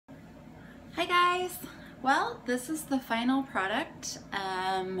Hi guys! Well, this is the final product.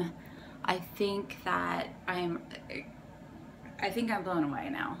 I think I'm blown away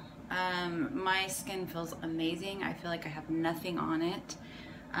now. My skin feels amazing. I feel like I have nothing on it.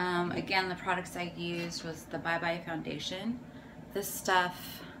 Again, the products I used was the Bye Bye foundation. This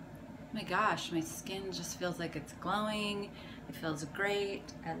stuff, oh my gosh, my skin just feels like it's glowing. It feels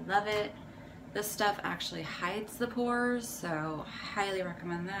great. I love it. This stuff actually hides the pores, so highly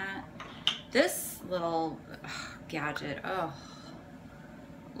recommend that. This little gadget,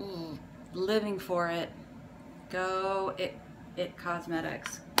 living for it. Go it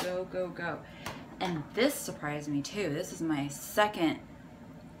Cosmetics, go go go. And this surprised me too. This is my second,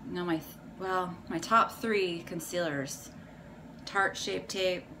 no, my top three concealers: Tarte Shape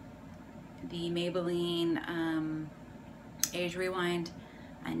Tape, the Maybelline Age Rewind,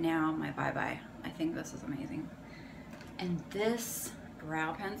 and now my Bye Bye. I think this is amazing. And this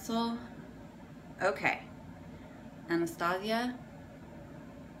brow pencil, okay, Anastasia,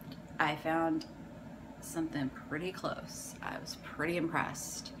 I found something pretty close. I was pretty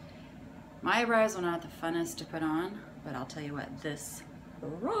impressed. My eyebrows were not the funnest to put on, but I'll tell you what, this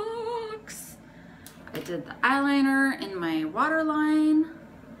rocks. I did the eyeliner in my waterline,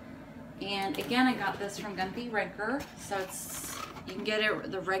 and again, I got this from Xoxo-Glamour Gurl, so you can get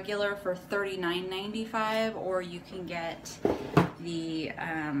it the regular for $39.95, or you can get the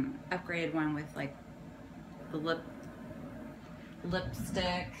upgraded one with like the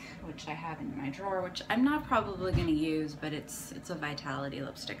lipstick, which I have in my drawer, which I'm not probably going to use, but it's a Vitality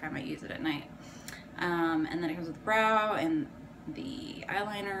lipstick. I might use it at night. And then it comes with the brow and the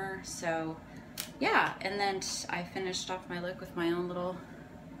eyeliner. So yeah, and then I finished off my look with my own little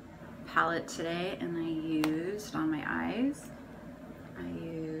palette today, and I used on my eyes, I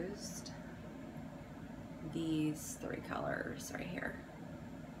used these three colors right here,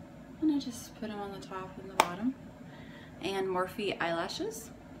 and I just put them on the top and the bottom. And Morphe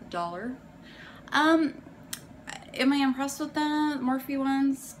eyelashes, $1. Am I impressed with the Morphe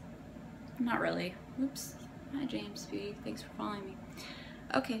ones? Not really. Oops. Hi James B, thanks for following me.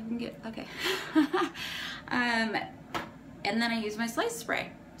 Okay, we can get, okay. And then I use my slice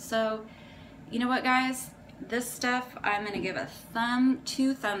spray. So you know what guys, this stuff I'm gonna give a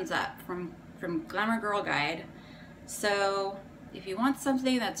two thumbs up from Glamour Girl Guide. So if you want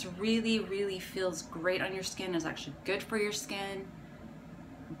something that's really feels great on your skin, is actually good for your skin,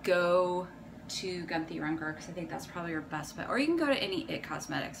 go to Xoxo-Glamour Gurl, because I think that's probably your best bet. Or you can go to any IT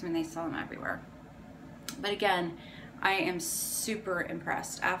Cosmetics. I mean, they sell them everywhere. But again, I am super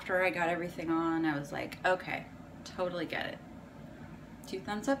impressed. After I got everything on, I was like, okay, totally get it. 2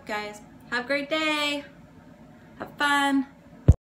 thumbs up, guys. Have a great day. Have fun.